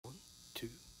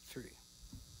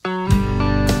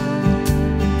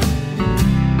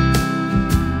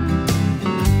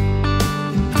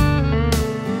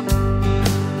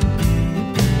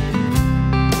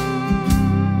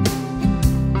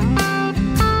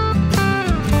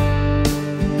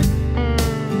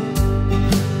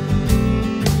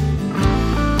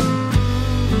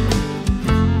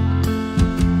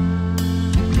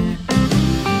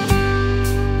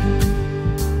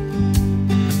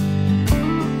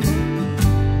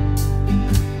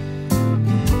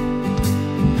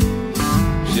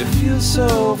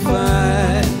So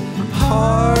fine,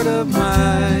 heart of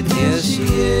mine, yes she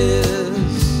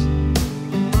is.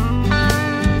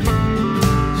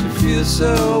 She feels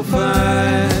so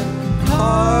fine,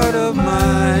 heart of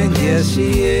mine, yes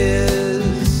she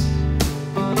is.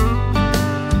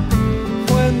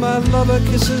 When my lover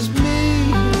kisses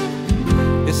me,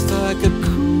 it's like a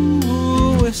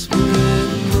cool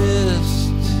whispering mist.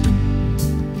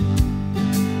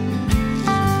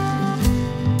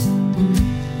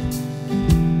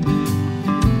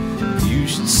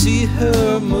 See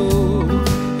her move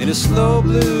in a slow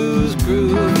blues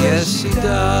groove, yes she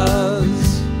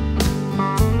does.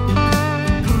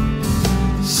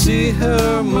 See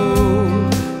her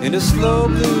move in a slow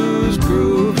blues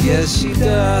groove, yes she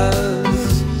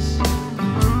does.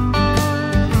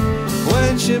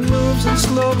 When she moves in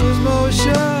slow blues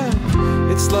motion,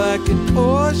 it's like an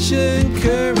ocean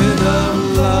current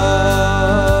of love.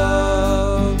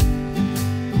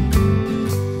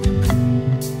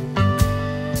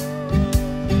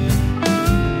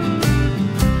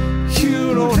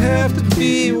 Have to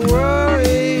be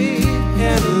worried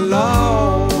and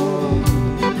alone.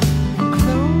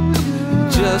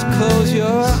 Just close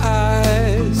your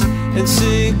eyes and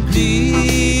sink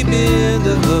deep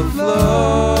into the flow.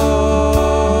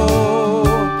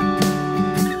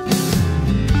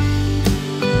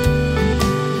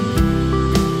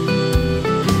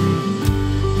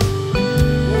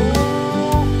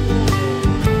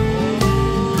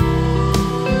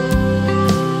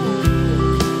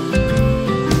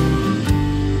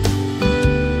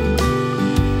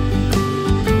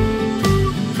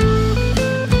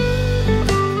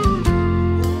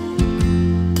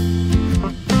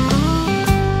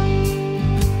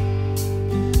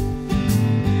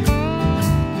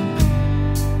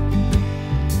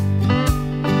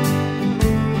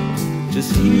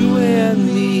 Just you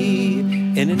and me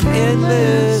in an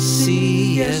endless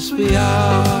sea, yes we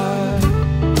are.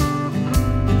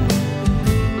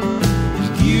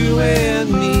 Just you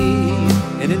and me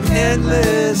in an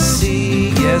endless sea,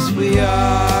 yes we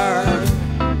are.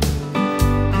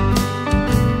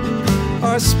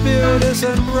 Our spirit is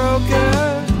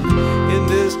unbroken in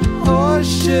this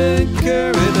ocean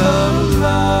current of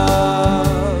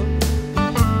love.